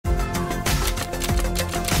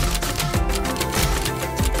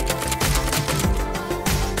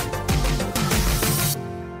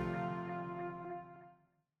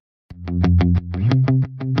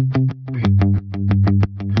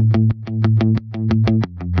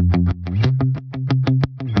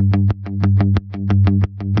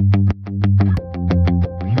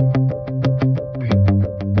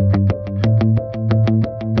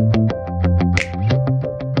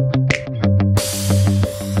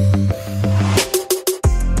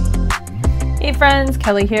friends,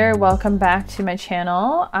 Kelly here. Welcome back to my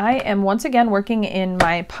channel. I am once again working in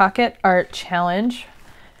my Pocket Art Challenge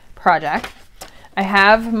project. I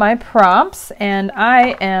have my prompts and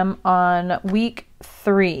I am on week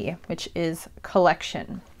 3, which is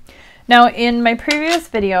collection. Now in my previous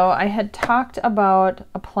video, I had talked about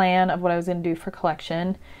a plan of what I was going to do for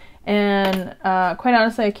collection. And quite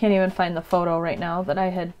honestly, I can't even find the photo right now that I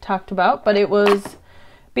had talked about, but it was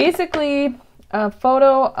basically a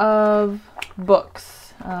photo of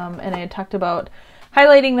books, and I had talked about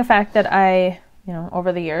highlighting the fact that I,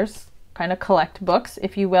 over the years, kind of collect books,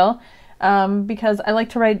 if you will, because I like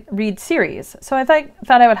to read series. So I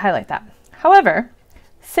thought I would highlight that. However,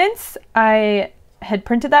 since I had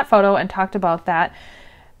printed that photo and talked about that,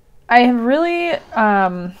 I have really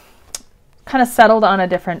kind of settled on a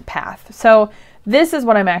different path. So this is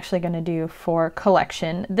what I'm actually going to do for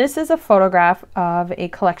collection. This is a photograph of a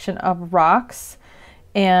collection of rocks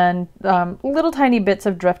and little tiny bits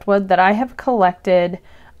of driftwood that I have collected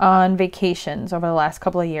on vacations over the last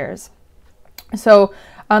couple of years. So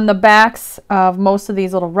on the backs of most of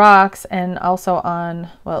these little rocks and also on,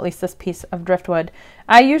 well, at least this piece of driftwood,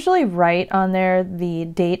 I usually write on there the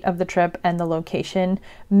date of the trip and the location.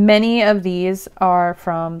 Many of these are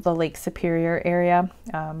from the Lake Superior area.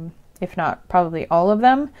 If not probably all of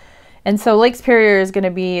them. And so Lake Superior is going to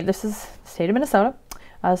be, this is the state of Minnesota.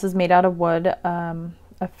 This is made out of wood.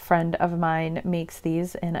 A friend of mine makes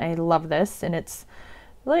these and I love this. And it's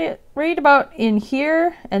right about in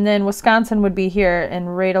here, and then Wisconsin would be here,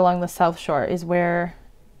 and right along the South Shore is where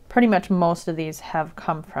pretty much most of these have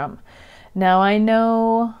come from. Now I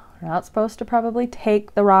know we're not supposed to probably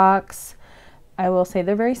take the rocks. I will say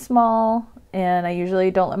they're very small and I usually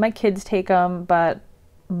don't let my kids take them, but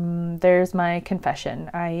there's my confession.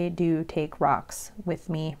 I do take rocks with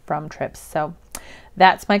me from trips. So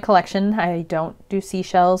that's my collection. I don't do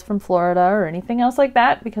seashells from Florida or anything else like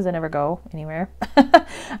that because I never go anywhere.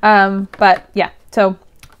 But yeah, so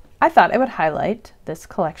I thought I would highlight this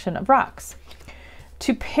collection of rocks.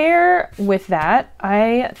 To pair with that,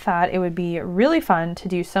 I thought it would be really fun to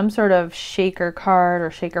do some sort of shaker card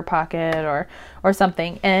or shaker pocket or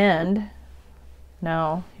something. And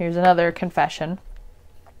now here's another confession.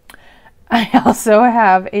 I also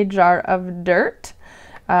have a jar of dirt,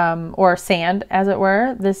 or sand as it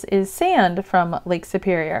were. This is sand from Lake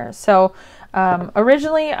Superior. So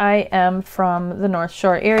originally I am from the North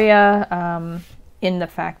Shore area, in the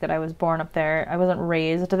fact that I was born up there. I wasn't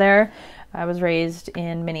raised there. I was raised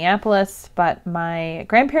in Minneapolis, but my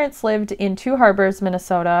grandparents lived in Two Harbors,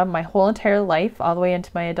 Minnesota, my whole entire life, all the way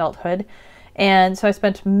into my adulthood. And so I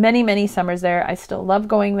spent many, many summers there. I still love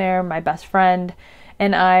going there. My best friend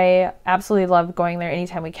and I absolutely love going there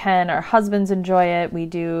anytime we can. Our husbands enjoy it. We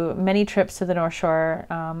do many trips to the North Shore.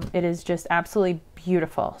 It is just absolutely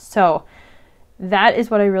beautiful. So that is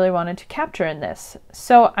what I really wanted to capture in this.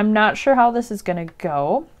 So I'm not sure how this is going to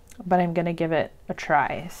go, but I'm going to give it a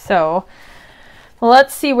try. So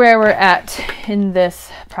let's see where we're at in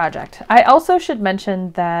this project. I also should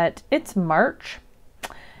mention that it's March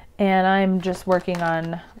and I'm just working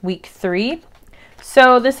on week 3.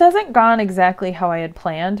 So this hasn't gone exactly how I had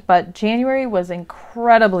planned, but January was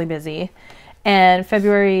incredibly busy and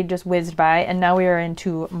February just whizzed by, and now we are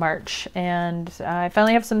into March and I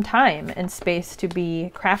finally have some time and space to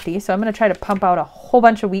be crafty. So I'm going to try to pump out a whole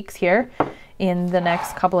bunch of weeks here in the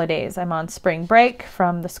next couple of days. I'm on spring break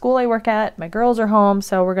from the school I work at. My girls are home,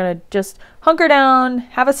 so we're going to just hunker down,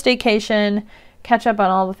 have a staycation, catch up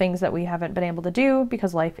on all the things that we haven't been able to do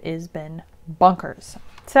because life has been bonkers.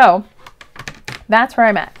 So that's where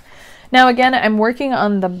I'm at. Now again, I'm working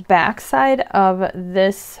on the back side of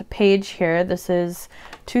this page here. This is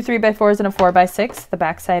 2 3x4s and a 4x6, the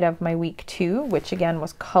back side of my week 2, which again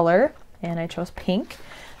was color, and I chose pink.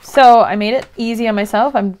 So I made it easy on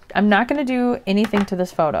myself. I'm not going to do anything to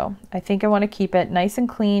this photo. I think I want to keep it nice and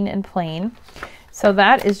clean and plain. So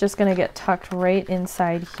that is just going to get tucked right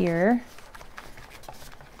inside here.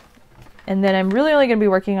 And then I'm really only going to be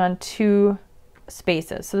working on 2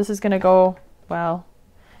 spaces. So this is going to go, well,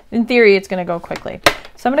 in theory, it's going to go quickly.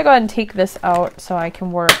 So I'm going to go ahead and take this out so I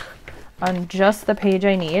can work on just the page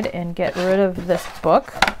I need and get rid of this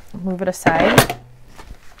book, move it aside.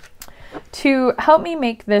 To help me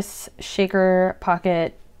make this shaker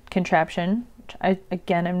pocket contraption, which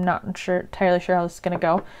I'm not entirely sure how this is going to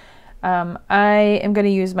go, I am going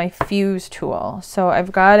to use my fuse tool. So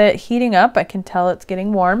I've got it heating up. I can tell it's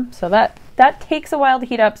getting warm. So that takes a while to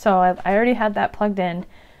heat up. So I already had that plugged in.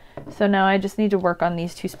 So now I just need to work on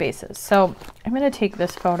these 2 spaces. So I'm going to take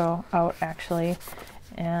this photo out actually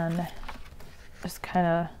and just kind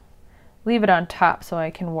of leave it on top so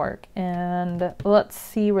I can work. And let's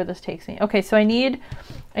see where this takes me. Okay, so I need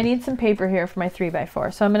some paper here for my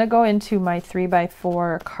 3x4. So I'm going to go into my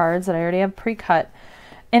 3x4 cards that I already have pre-cut.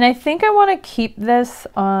 And I think I want to keep this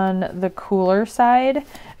on the cooler side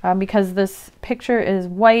because this picture is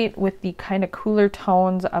white with the kind of cooler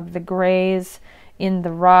tones of the grays in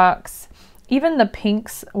the rocks. Even the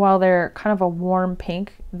pinks, while they're kind of a warm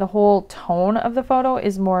pink, the whole tone of the photo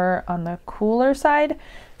is more on the cooler side.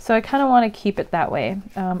 So I kind of want to keep it that way.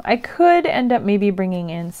 I could end up maybe bringing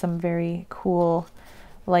in some very cool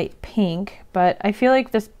light pink, but I feel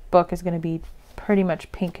like this book is going to be pretty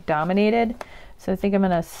much pink dominated. So I think I'm going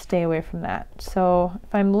to stay away from that. So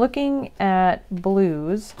if I'm looking at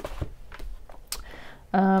blues,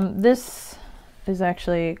 this is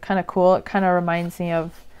actually kind of cool. It kind of reminds me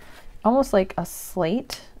of almost like a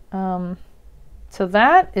slate. So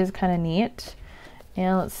that is kind of neat.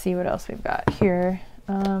 And let's see what else we've got here.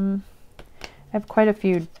 I have quite a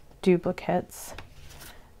few duplicates.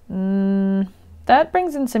 That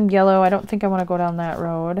brings in some yellow. I don't think I want to go down that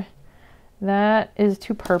road. That is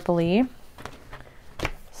too purpley.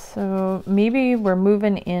 So maybe we're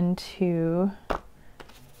moving into,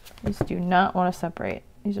 these do not want to separate.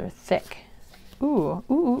 These are thick. Ooh,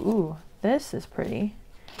 ooh, ooh, ooh. This is pretty.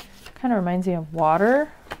 Kind of reminds me of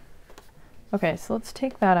water. Okay, so let's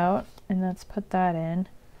take that out and let's put that in.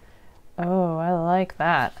 Oh, I like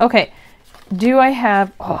that. Okay, do I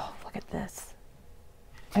have, oh, look at this.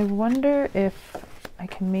 I wonder if I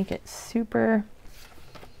can make it super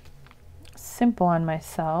simple on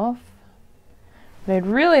myself. What I'd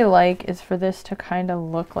really like is for this to kind of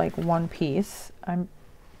look like one piece.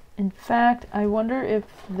 In fact, I wonder if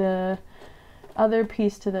the other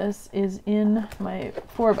piece to this is in my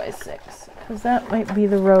 4x6, because that might be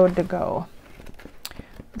the road to go.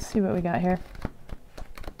 Let's see what we got here.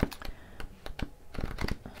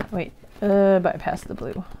 Wait, bypass the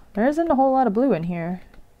blue. There isn't a whole lot of blue in here.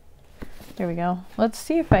 There we go. Let's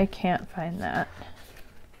see if I can't find that.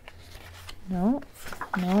 No,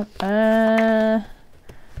 no, I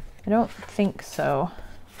don't think so.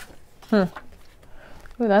 Ooh,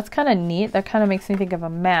 that's kind of neat. That kind of makes me think of a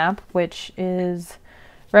map, which is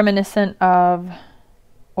reminiscent of,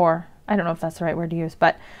 or I don't know if that's the right word to use,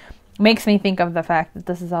 but makes me think of the fact that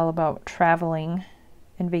this is all about traveling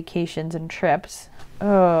and vacations and trips.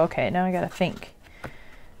 Oh, okay, now I gotta think.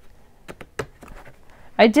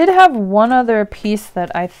 I did have one other piece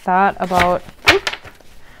that I thought about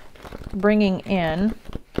bringing in,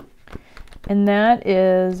 and that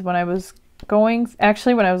is when I was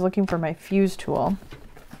looking for my fuse tool.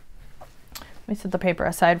 Let me set the paper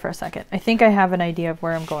aside for a second. I think I have an idea of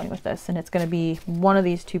where I'm going with this, and it's going to be one of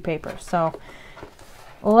these two papers. So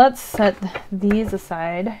let's set these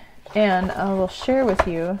aside, and I will share with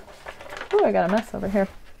you. Oh, I got a mess over here.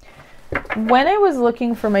 When I was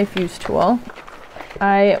looking for my fuse tool,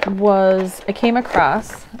 I came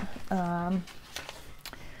across a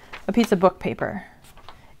piece of book paper,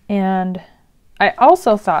 and I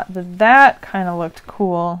also thought that that kind of looked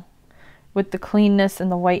cool with the cleanness and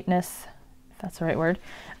the whiteness, if that's the right word,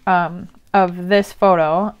 of this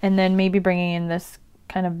photo, and then maybe bringing in this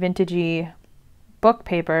kind of vintagey book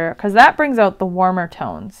paper, because that brings out the warmer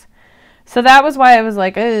tones. So that was why I was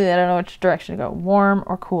like, I don't know which direction to go, warm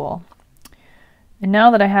or cool. And now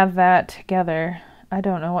that I have that together, I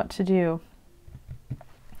don't know what to do.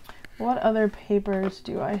 What other papers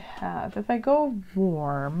do I have? If I go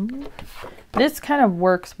warm, this kind of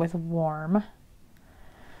works with warm.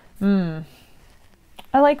 I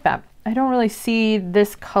like that. I don't really see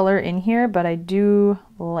this color in here, but I do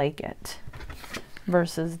like it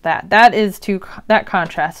versus that. That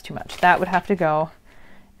contrasts too much. That would have to go,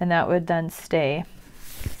 and that would then stay.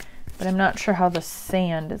 But I'm not sure how the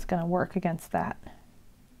sand is going to work against that.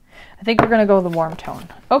 I think we're going to go with the warm tone.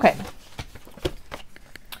 Okay.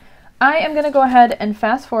 I am going to go ahead and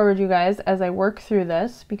fast forward you guys as I work through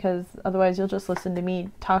this, because otherwise you'll just listen to me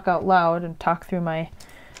talk out loud and talk through my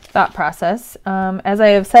thought process. As I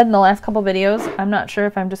have said in the last couple videos, I'm not sure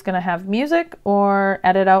if I'm just going to have music or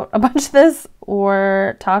edit out a bunch of this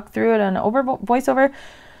or talk through it on voiceover.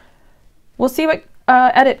 We'll see what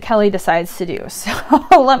edit Kelly decides to do. So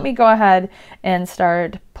let me go ahead and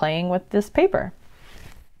start playing with this paper.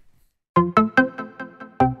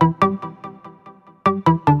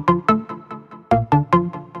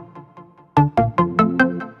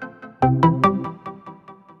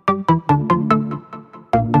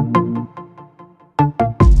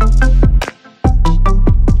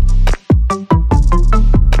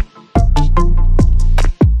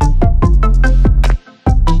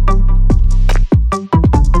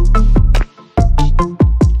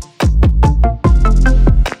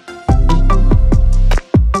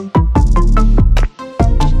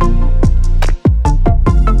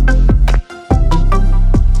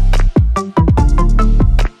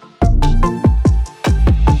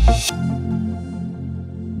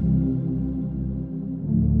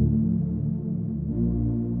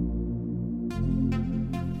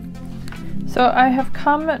 So I have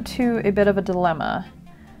come to a bit of a dilemma.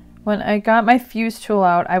 When I got my fuse tool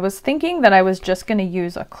out, I was thinking that I was just going to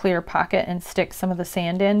use a clear pocket and stick some of the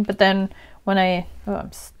sand in, but then when I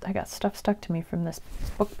got stuff stuck to me from this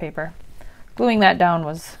book paper. Gluing that down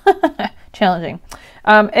was challenging.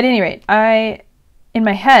 At any rate, in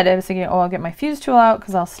my head, I was thinking, oh, I'll get my fuse tool out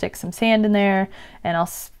because I'll stick some sand in there and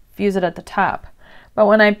I'll fuse it at the top. But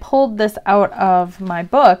when I pulled this out of my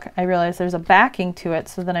book, I realized there's a backing to it.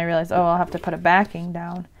 So then I realized, oh, I'll have to put a backing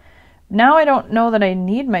down. Now I don't know that I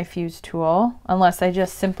need my fuse tool unless I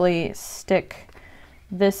just simply stick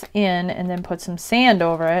this in and then put some sand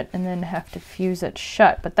over it and then have to fuse it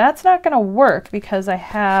shut. But that's not going to work because I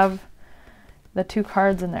have the two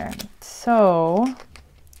cards in there. So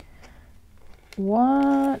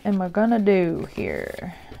what am I going to do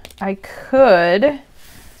here? I could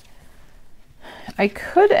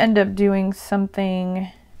end up doing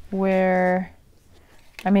something where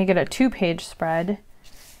I make it a 2-page spread.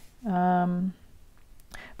 But I'm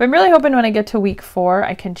really hoping when I get to week 4,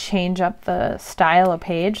 I can change up the style of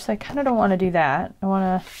page. So I kind of don't want to do that. I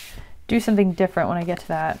want to do something different when I get to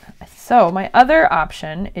that. So my other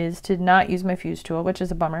option is to not use my fuse tool, which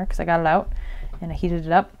is a bummer because I got it out and I heated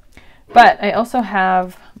it up. But I also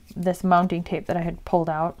have this mounting tape that I had pulled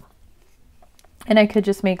out. And I could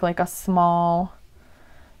just make like a small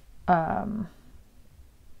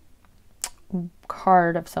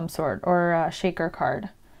card of some sort, or a shaker card.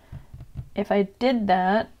 If I did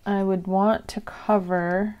that, I would want to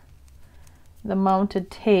cover the mounted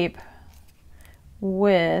tape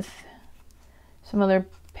with some other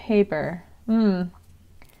paper.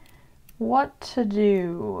 What to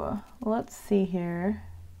do? Let's see here.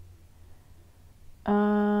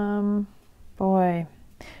 Boy,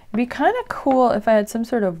 it'd be kind of cool if I had some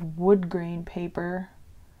sort of wood grain paper,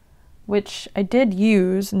 which I did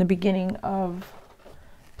use in the beginning of,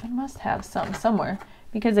 I must have some somewhere,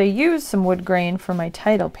 because I used some wood grain for my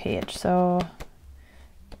title page. So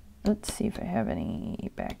let's see if I have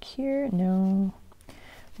any back here. No.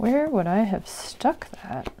 Where would I have stuck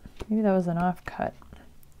that? Maybe that was an offcut.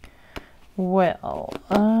 Well,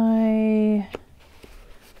 I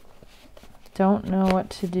don't know what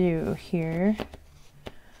to do here.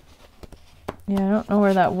 Yeah, I don't know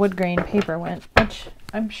where that wood grain paper went, which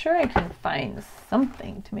I'm sure I can find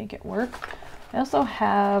something to make it work. I also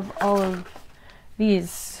have all of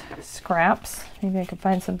these scraps. Maybe I could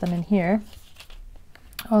find something in here.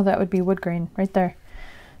 Oh, that would be wood grain right there.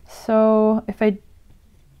 So if I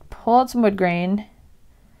pull out some wood grain,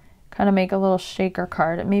 kind of make a little shaker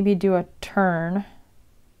card, and maybe do a turn.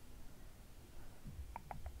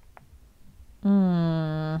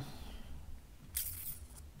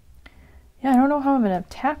 Yeah, I don't know how I'm going to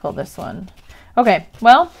tackle this one. Okay,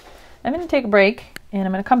 well, I'm going to take a break, and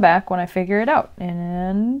I'm going to come back when I figure it out.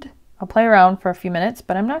 And I'll play around for a few minutes,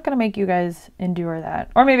 but I'm not going to make you guys endure that.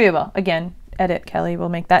 Or maybe I will. Again, edit, Kelly will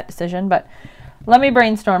make that decision. But let me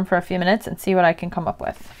brainstorm for a few minutes and see what I can come up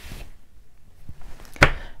with.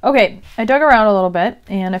 Okay, I dug around a little bit,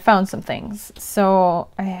 and I found some things. So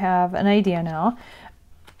I have an idea now.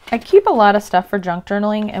 I keep a lot of stuff for junk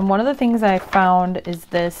journaling, and one of the things I found is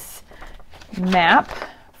this map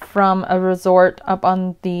from a resort up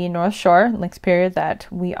on the North Shore, Lake Superior, that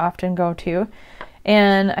we often go to.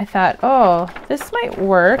 And I thought, oh, this might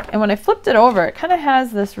work. And when I flipped it over, it kind of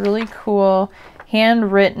has this really cool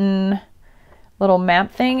handwritten little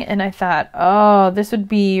map thing. And I thought, oh, this would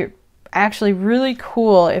be actually really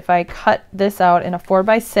cool if I cut this out in a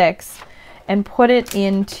 4x6 and put it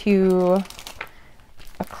into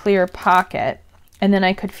a clear pocket. And then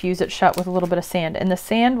I could fuse it shut with a little bit of sand. And the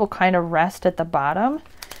sand will kind of rest at the bottom.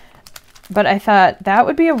 But I thought that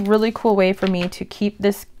would be a really cool way for me to keep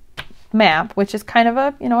this map, which is kind of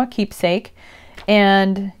a, a keepsake,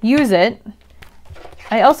 and use it.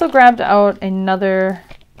 I also grabbed out another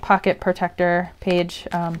pocket protector page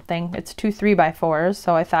thing. It's 2 3x4s.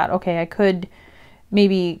 So I thought, okay, I could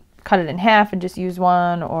maybe cut it in half and just use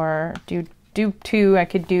one, or do 2. I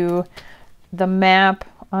could do the map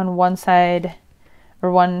on one side or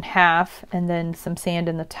one half and then some sand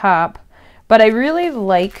in the top. But I really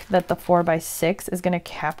like that the 4x6 is going to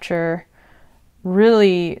capture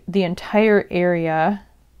really the entire area,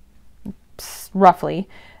 roughly,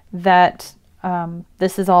 that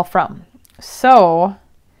this is all from. So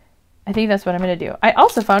I think that's what I'm going to do. I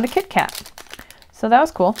also found a Kit Kat. So that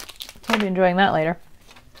was cool. I'll be enjoying that later.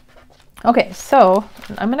 Okay, so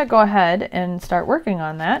I'm going to go ahead and start working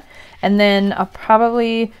on that. And then I'll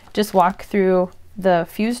probably just walk through the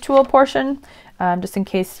fuse tool portion just in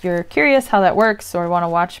case you're curious how that works or want to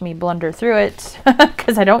watch me blunder through it,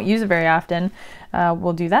 because I don't use it very often.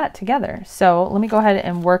 We'll do that together. So let me go ahead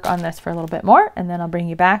and work on this for a little bit more, and then I'll bring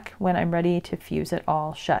you back when I'm ready to fuse it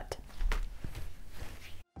all shut.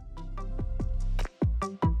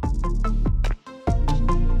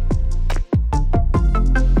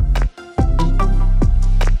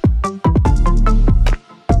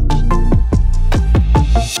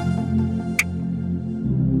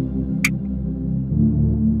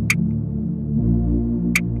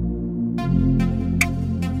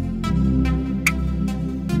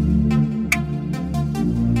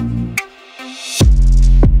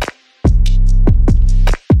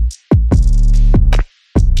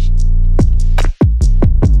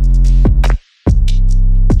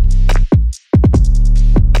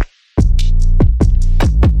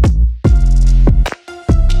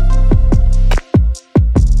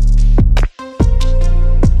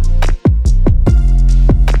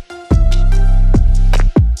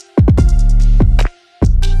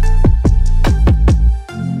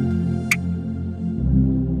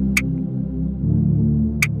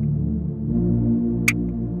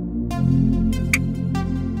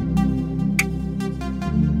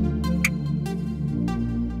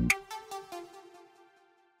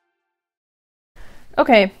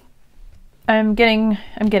 Okay, I'm getting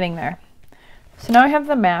there. So now I have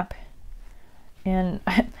the map, and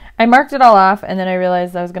I marked it all off, and then I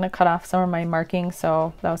realized I was going to cut off some of my markings,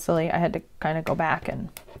 so that was silly. I had to kind of go back and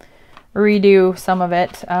redo some of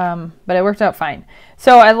it, but it worked out fine.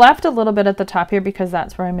 So I left a little bit at the top here because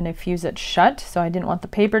that's where I'm going to fuse it shut, so I didn't want the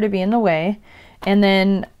paper to be in the way. And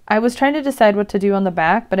then I was trying to decide what to do on the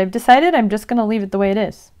back, but I've decided I'm just going to leave it the way it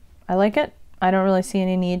is. I like it. I don't really see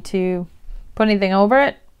any need to put anything over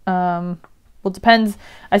it. Well, it depends,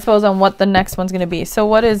 I suppose, on what the next one's going to be. So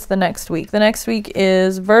what is the next week? The next week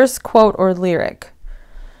is verse, quote, or lyric.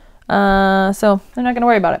 So I'm not going to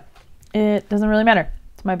worry about it. It doesn't really matter.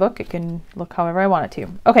 It's my book. It can look however I want it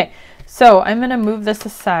to. Okay, so I'm going to move this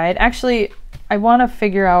aside. Actually, I want to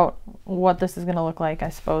figure out what this is going to look like, I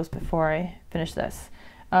suppose, before I finish this.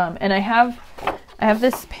 And I have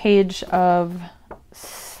this page of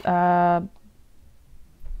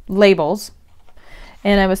labels.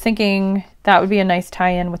 And I was thinking that would be a nice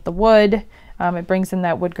tie-in with the wood. It brings in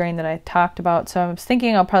that wood grain that I talked about. So I was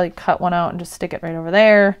thinking I'll probably cut one out and just stick it right over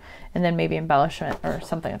there, and then maybe embellish it or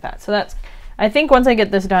something like that. So that's, I think once I get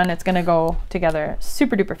this done, it's going to go together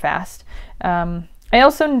super duper fast. I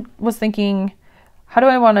also was thinking, how do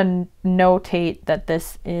I want to notate that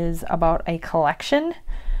this is about a collection?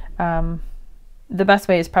 The best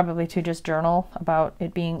way is probably to just journal about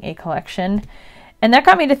it being a collection. And that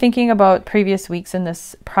got me to thinking about previous weeks in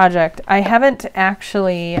this project. I haven't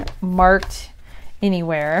actually marked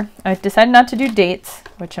anywhere. I decided not to do dates,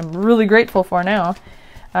 which I'm really grateful for now.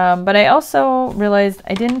 But I also realized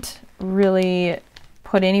I didn't really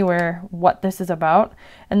put anywhere what this is about.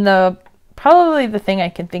 And probably the thing I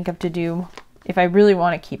can think of to do if I really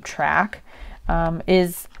want to keep track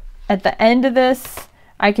is at the end of this,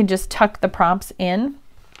 I can just tuck the prompts in.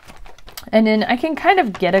 And then I can kind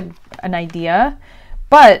of get an idea,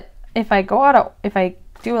 but if I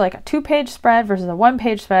do like a 2-page spread versus a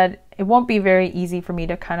 1-page spread, it won't be very easy for me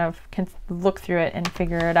to kind of look through it and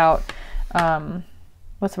figure it out.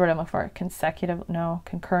 What's the word I'm looking for? Consecutive? No.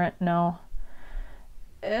 Concurrent? No.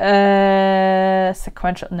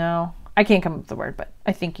 Sequential? No. I can't come up with the word, but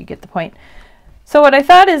I think you get the point. So what I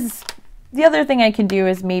thought is, the other thing I can do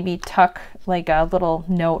is maybe tuck like a little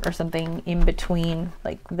note or something in between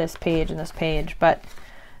like this page and this page. But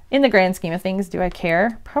in the grand scheme of things, do I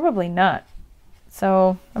care? Probably not.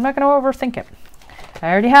 So I'm not going to overthink it. I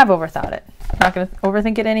already have overthought it. I'm not going to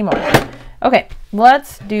overthink it anymore. Okay,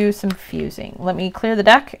 let's do some fusing. Let me clear the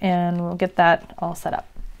deck and we'll get that all set up.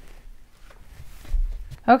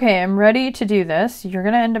 Okay, I'm ready to do this. You're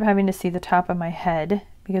going to end up having to see the top of my head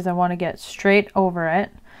because I want to get straight over it.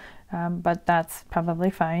 But that's probably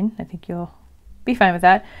fine. I think you'll be fine with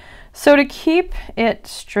that. So to keep it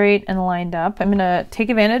straight and lined up, I'm going to take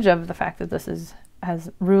advantage of the fact that this has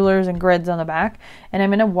rulers and grids on the back, and I'm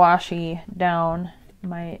going to washi down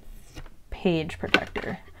my page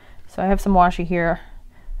protector. So I have some washi here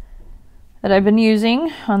that I've been using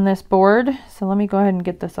on this board. So let me go ahead and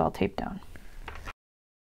get this all taped down.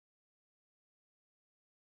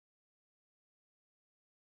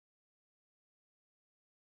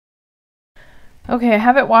 Okay, I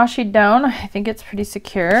have it washied down. I think it's pretty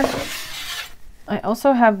secure. I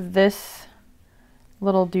also have this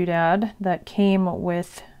little doodad that came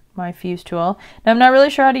with my fuse tool. Now, I'm not really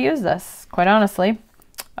sure how to use this, quite honestly.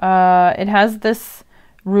 It has this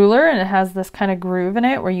ruler, and it has this kind of groove in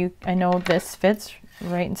it where I know this fits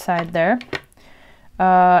right inside there.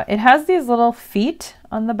 It has these little feet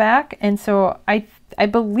on the back, and so I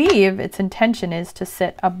believe its intention is to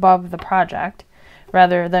sit above the project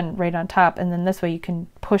rather than right on top, and then this way you can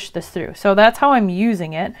push this through. So that's how I'm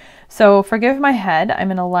using it. So forgive my head, I'm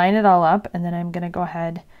going to line it all up, and then I'm going to go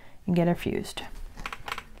ahead and get her fused.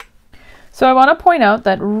 So I want to point out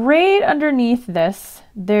that right underneath this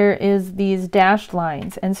there is these dashed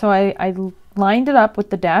lines, and so I lined it up with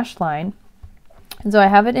the dashed line, and so I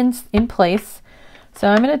have it in place. So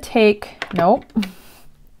I'm going to take, nope,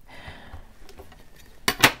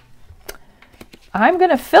 I'm going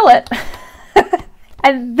to fill it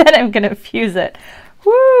and then I'm going to fuse it.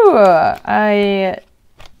 Woo! I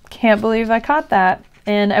can't believe I caught that.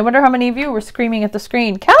 And I wonder how many of you were screaming at the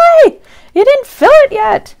screen, Kelly, you didn't fill it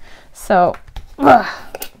yet. So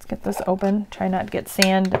let's get this open. Try not to get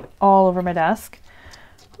sand all over my desk.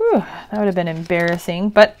 Whew, that would have been embarrassing,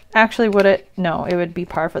 but actually would it? No, it would be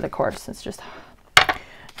par for the course. It's just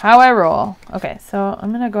how I roll. Okay, so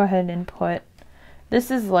I'm gonna go ahead and put, this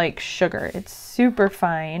is like sugar. It's super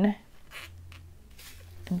fine.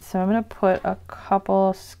 And so I'm gonna put a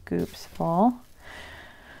couple scoops full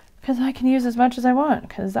because I can use as much as I want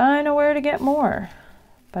because I know where to get more.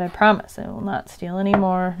 But I promise I will not steal any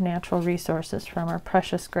more natural resources from our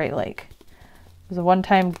precious Great Lake. It was a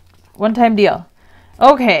one-time deal.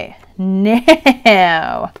 Okay,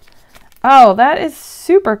 now. Oh, that is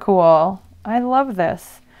super cool. I love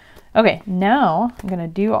this. Okay, now I'm gonna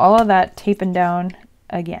do all of that taping down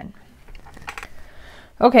again.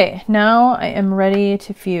 Okay, now I am ready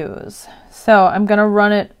to fuse. So I'm gonna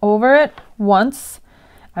run it over it once.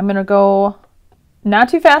 I'm gonna go not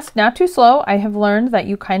too fast, not too slow. I have learned that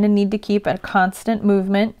you kind of need to keep a constant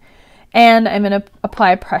movement, and I'm gonna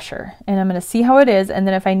apply pressure and I'm gonna see how it is, and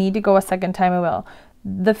then if I need to go a second time, I will.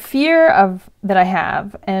 The fear that I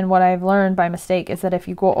have and what I've learned by mistake is that if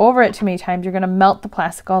you go over it too many times, you're going to melt the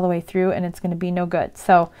plastic all the way through and it's going to be no good.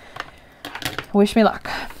 So wish me luck.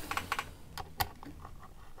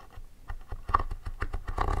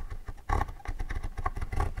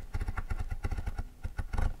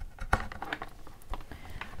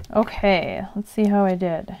 Okay, let's see how I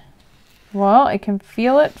did. Well, I can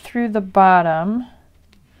feel it through the bottom.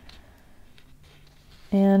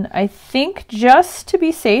 And I think just to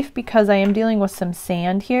be safe, because I am dealing with some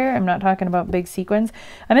sand here, I'm not talking about big sequins,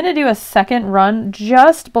 I'm going to do a second run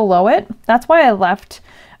just below it. That's why I left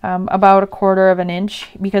about 1/4 of an inch,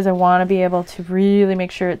 because I want to be able to really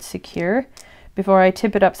make sure it's secure before I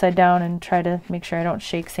tip it upside down and try to make sure I don't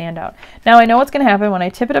shake sand out. Now I know what's going to happen when I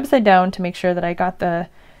tip it upside down to make sure that I got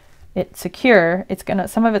it secure.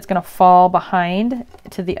 Some of it's going to fall behind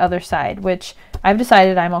to the other side, which I've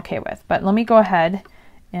decided I'm okay with. But let me go ahead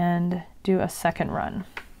and do a second run.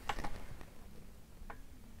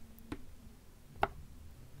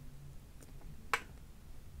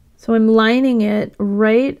 So I'm lining it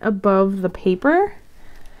right above the paper,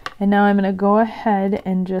 and now I'm going to go ahead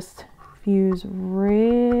and just fuse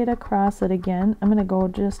right across it again. I'm going to go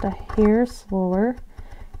just a hair slower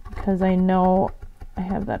because I know I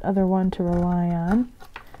have that other one to rely on.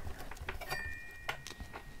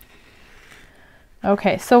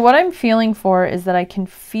 Okay, so what I'm feeling for is that I can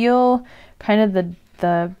feel kind of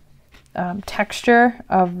the texture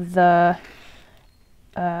of the,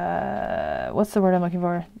 what's the word I'm looking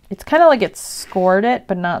for? It's kind of like it's scored it,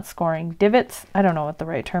 but not scoring. Divots, I don't know what the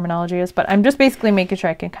right terminology is, but I'm just basically making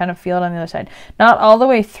sure I can kind of feel it on the other side. Not all the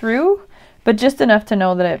way through, but just enough to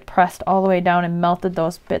know that it pressed all the way down and melted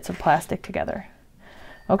those bits of plastic together.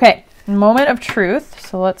 Okay, moment of truth.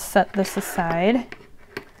 So let's set this aside.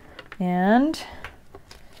 And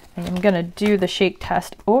I'm going to do the shake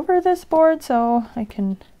test over this board so I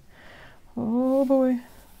can, oh boy.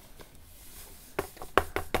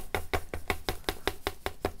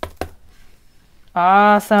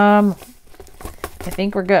 Awesome. I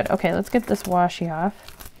think we're good. Okay, let's get this washi off.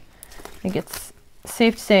 I think it's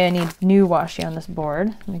safe to say I need new washi on this board.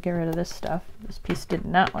 Let me get rid of this stuff. This piece did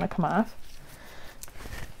not want to come off.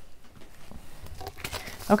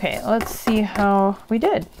 Okay, let's see how we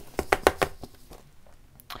did.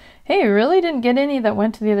 Hey, I really didn't get any that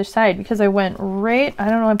went to the other side because I went right, I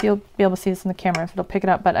don't know if you'll be able to see this in the camera, if it'll pick it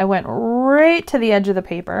up, but I went right to the edge of the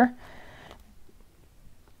paper.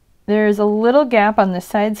 There's a little gap on this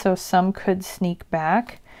side, so some could sneak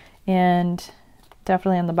back, and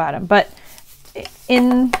definitely on the bottom. But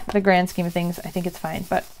in the grand scheme of things, I think it's fine.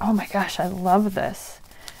 But oh my gosh, I love this.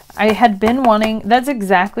 I had been wanting, that's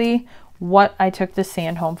exactly what I took this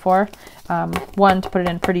sand home for. One, to put it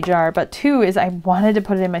in a pretty jar, but two is I wanted to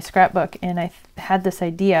put it in my scrapbook, and I had this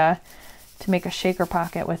idea to make a shaker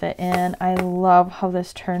pocket with it, and I love how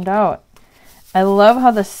this turned out. I love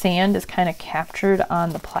how the sand is kind of captured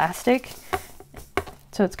on the plastic,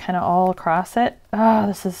 so it's kind of all across it. Oh,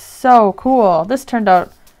 this is so cool. This turned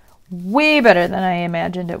out way better than I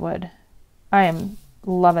imagined it would. I am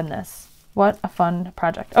loving this. What a fun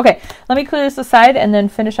project. Okay, let me clear this aside and then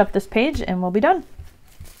finish up this page and we'll be done.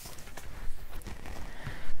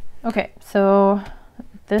 Okay, so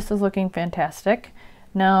this is looking fantastic.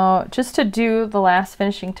 Now, just to do the last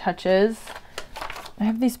finishing touches, I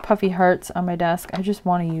have these puffy hearts on my desk. I just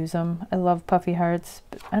want to use them. I love puffy hearts,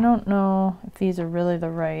 but I don't know if these are really the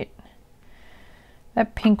right.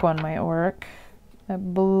 That pink one might work.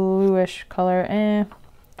 That bluish color,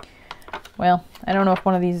 well, I don't know if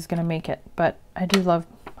one of these is gonna make it, but I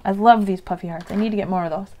love these puffy hearts. I need to get more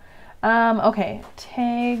of those. Okay,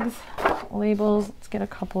 tags, labels. Let's get a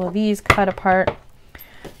couple of these cut apart.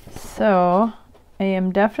 So I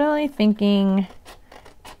am definitely thinking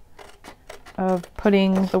of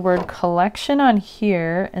putting the word collection on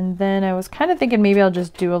here, and then I was kind of thinking maybe I'll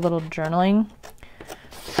just do a little journaling.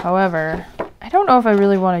 However, I don't know if I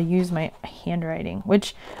really want to use my handwriting,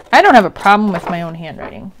 which I don't have a problem with my own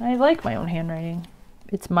handwriting. I like my own handwriting.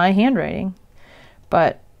 It's my handwriting.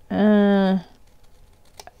 But I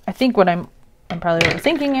think what I'm probably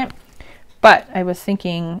overthinking it, but I was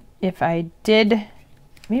thinking if I did,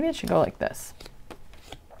 maybe it should go like this.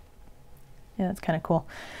 Yeah, that's kind of cool.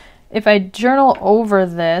 If I journal over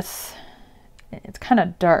this, it's kind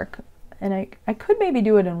of dark, and I could maybe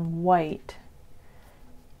do it in white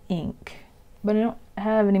ink, but I don't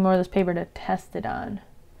have any more of this paper to test it on,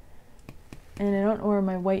 and I don't know where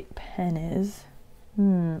my white pen is.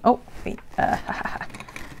 Oh wait,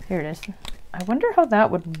 here it is. I wonder how that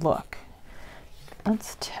would look.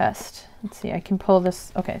 Let's test. Let's see, I can pull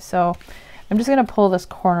this. Okay, so I'm just gonna pull this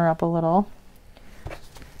corner up a little.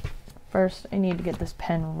 First, I need to get this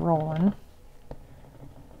pen rolling.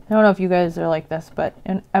 I don't know if you guys are like this, but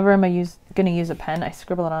whenever I'm gonna use a pen, I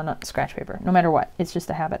scribble it on scratch paper, no matter what. It's just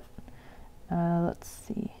a habit. Let's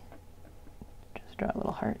see. Just draw a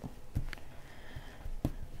little heart.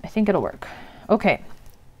 I think it'll work. Okay,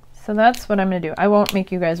 so that's what I'm gonna do. I won't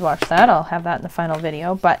make you guys watch that. I'll have that in the final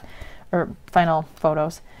video, or final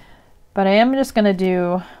photos. But I am just gonna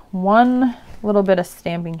do one little bit of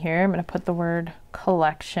stamping here. I'm gonna put the word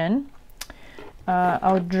collection.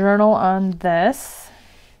 I'll journal on this.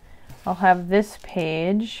 I'll have this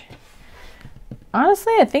page.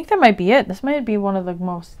 Honestly, I think that might be it. This might be one of the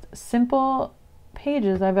most simple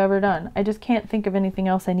pages I've ever done. I just can't think of anything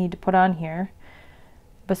else I need to put on here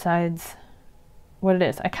besides what it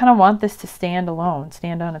is. I kind of want this to stand alone,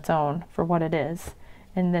 stand on its own for what it is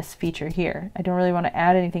in this feature here. I don't really want to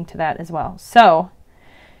add anything to that as well. So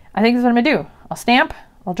I think that's what I'm gonna do. I'll stamp,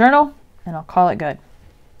 I'll journal, and I'll call it good.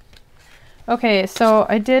 Okay, so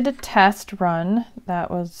I did a test run. That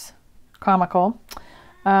was comical.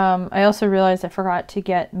 I also realized I forgot to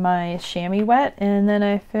get my chamois wet, and then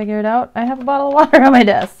I figured out I have a bottle of water on my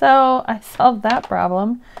desk. So I solved that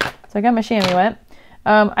problem. So I got my chamois wet.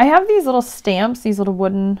 I have these little stamps, these little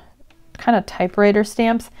wooden kind of typewriter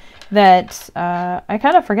stamps that I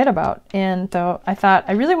kind of forget about. And so I thought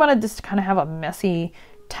I really wanted this to kind of have a messy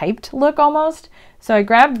typed look almost. So I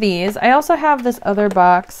grabbed these. I also have this other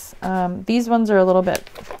box. These ones are a little bit,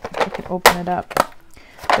 if I can open it up.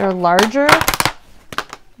 They're larger,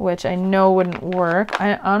 which I know wouldn't work.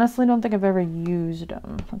 I honestly don't think I've ever used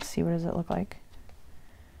them. Let's see, what does it look like?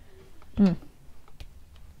 I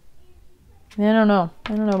don't know.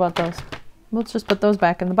 I don't know about those. Let's just put those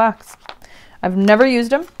back in the box. I've never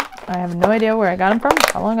used them. I have no idea where I got them from,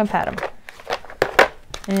 how long I've had them.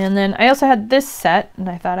 And then I also had this set, and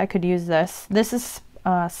I thought I could use this. This is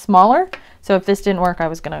smaller, so if this didn't work, I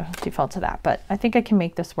was going to default to that. But I think I can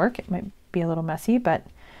make this work. It might be a little messy, but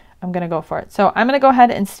I'm going to go for it. So I'm going to go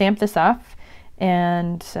ahead and stamp this off,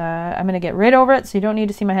 and I'm going to get right over it, so you don't need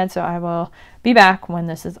to see my head, so I will be back when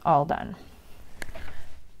this is all done.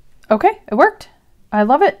 Okay, it worked. I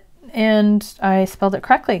love it, and I spelled it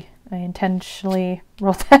correctly. I intentionally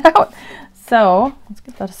wrote that out. So let's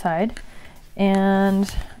get that aside.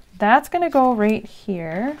 And that's going to go right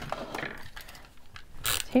here.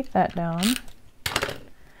 Tape that down.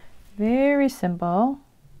 Very simple.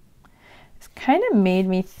 It's kind of made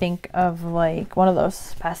me think of like one of those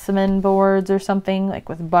specimen boards or something, like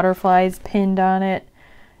with butterflies pinned on it.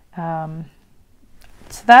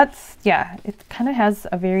 So that's, yeah, it kind of has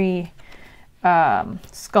a very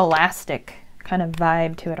scholastic kind of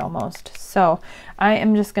vibe to it almost. So I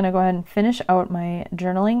am just going to go ahead and finish out my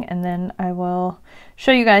journaling, and then I will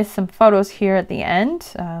show you guys some photos here at the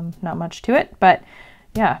end. Not much to it, but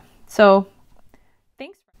yeah. So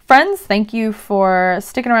thanks. friends, thank you for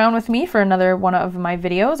sticking around with me for another one of my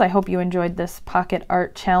videos. I hope you enjoyed this pocket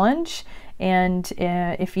art challenge. And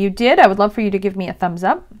if you did, I would love for you to give me a thumbs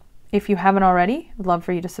up. If you haven't already, I'd love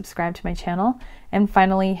for you to subscribe to my channel. And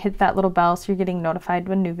finally, hit that little bell so you're getting notified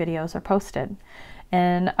when new videos are posted.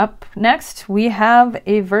 And up next, we have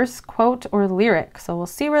a verse, quote, or lyric. So we'll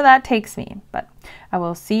see where that takes me. But I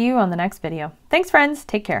will see you on the next video. Thanks, friends.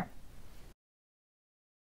 Take care.